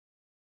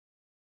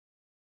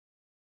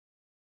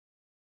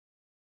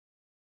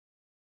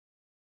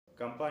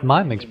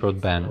MyMix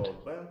Broadband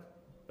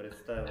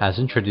has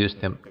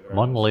introduced the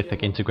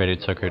monolithic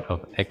integrated circuit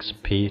of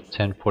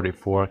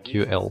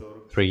XP1044-QL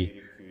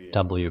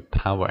 3W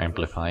power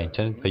amplifier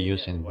intended for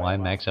use in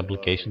WiMAX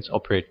applications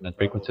operating at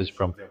frequencies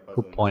from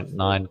 2.9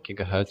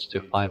 GHz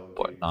to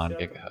 5.9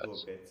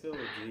 GHz.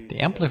 The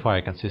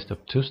amplifier consists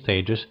of two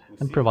stages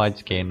and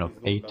provides gain of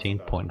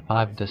 18.5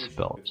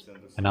 dB,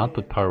 an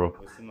output power of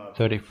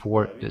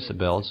 34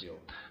 dB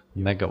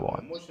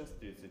megawatts,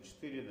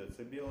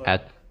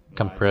 at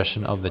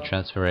compression of the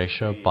transfer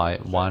ratio by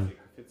 1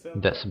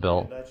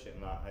 dB.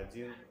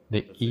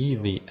 The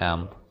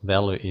EVM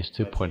value is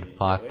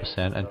 2.5%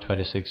 and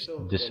 26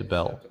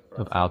 dB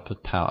of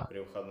output power.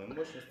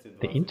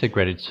 The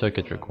integrated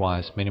circuit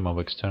requires minimum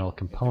external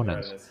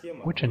components,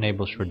 which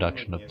enables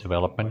reduction of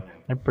development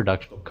and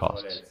production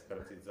costs,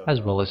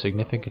 as well as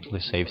significantly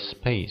saves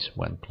space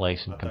when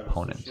placing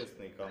components,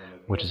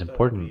 which is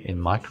important in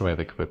microwave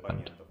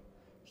equipment.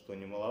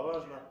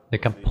 The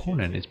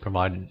component is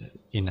provided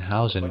in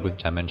housing with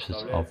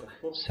dimensions of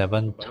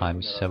 7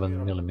 x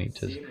 7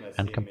 mm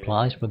and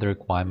complies with the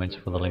requirements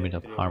for the limit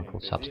of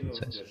harmful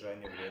substances.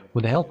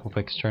 With the help of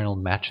external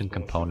matching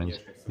components,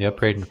 the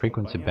operating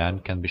frequency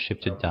band can be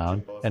shifted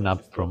down and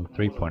up from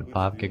 3.5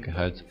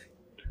 GHz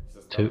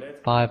to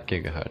 5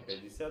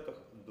 GHz.